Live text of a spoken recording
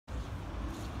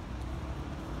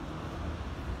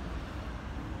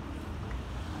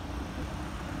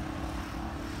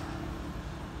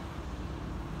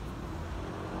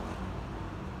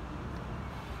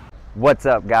What's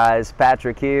up guys,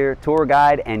 Patrick here, tour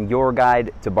guide and your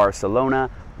guide to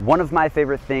Barcelona. One of my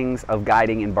favorite things of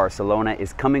guiding in Barcelona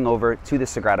is coming over to the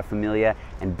Sagrada Familia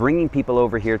and bringing people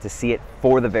over here to see it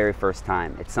for the very first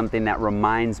time. It's something that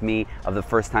reminds me of the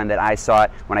first time that I saw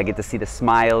it, when I get to see the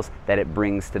smiles that it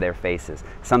brings to their faces.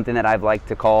 Something that I've liked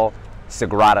to call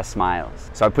Sagrada Smiles.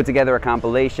 So I put together a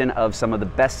compilation of some of the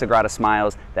best Sagrada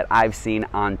Smiles that I've seen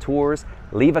on tours.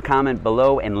 Leave a comment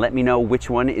below and let me know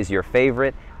which one is your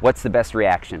favorite. What's the best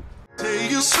reaction? Take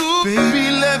you so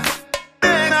baby left,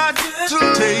 then I get to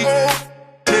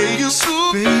take you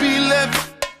so baby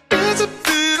left. It's a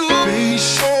little baby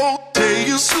show. Take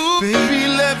you so baby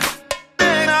left,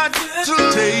 then I get to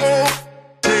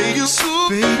take you so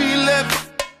baby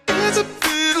left. It's a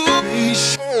little baby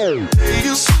show. Take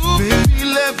you so baby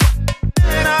left,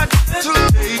 then I get to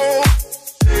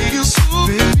take you so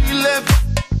baby left.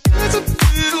 It's a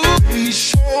little baby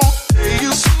show. Take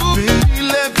you so baby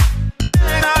left.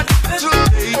 And I get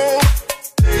to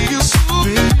take you so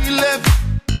baby left.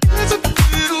 It's a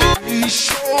little baby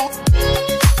show.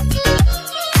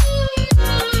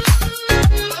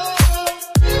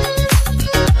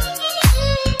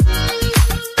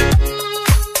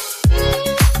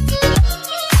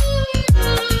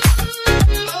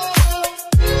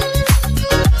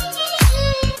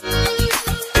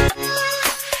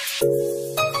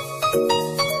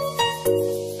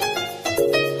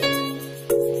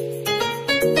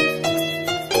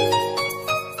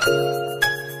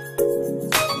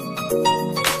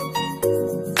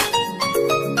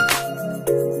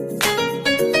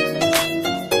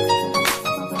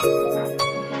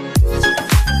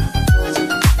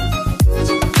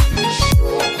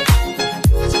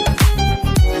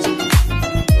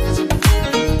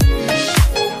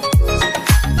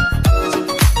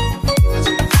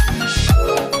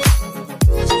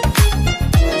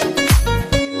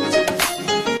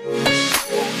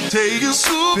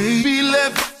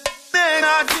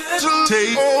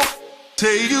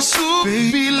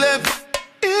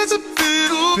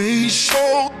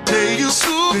 you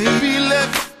so baby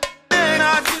left. And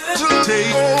I get to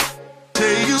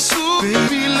take you so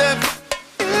baby left.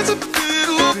 It's a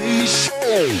little baby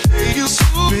show. Take you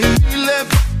so baby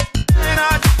left. And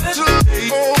I get to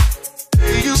take you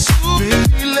so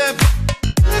baby left.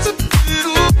 It's a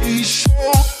little baby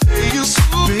show.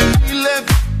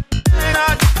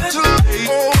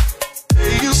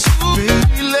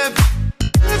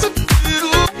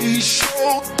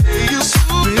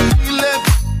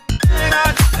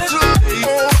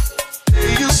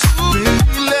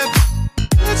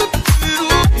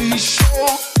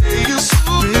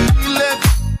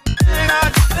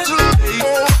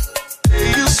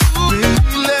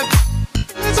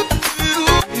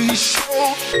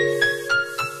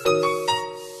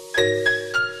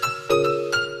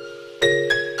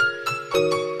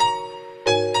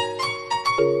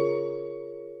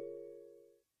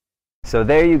 So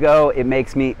there you go, it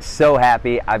makes me so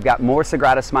happy. I've got more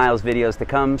Sagrada Smiles videos to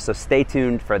come, so stay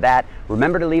tuned for that.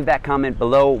 Remember to leave that comment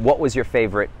below, what was your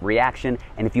favorite reaction?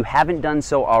 And if you haven't done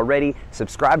so already,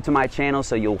 subscribe to my channel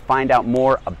so you'll find out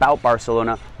more about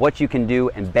Barcelona, what you can do,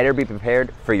 and better be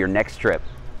prepared for your next trip.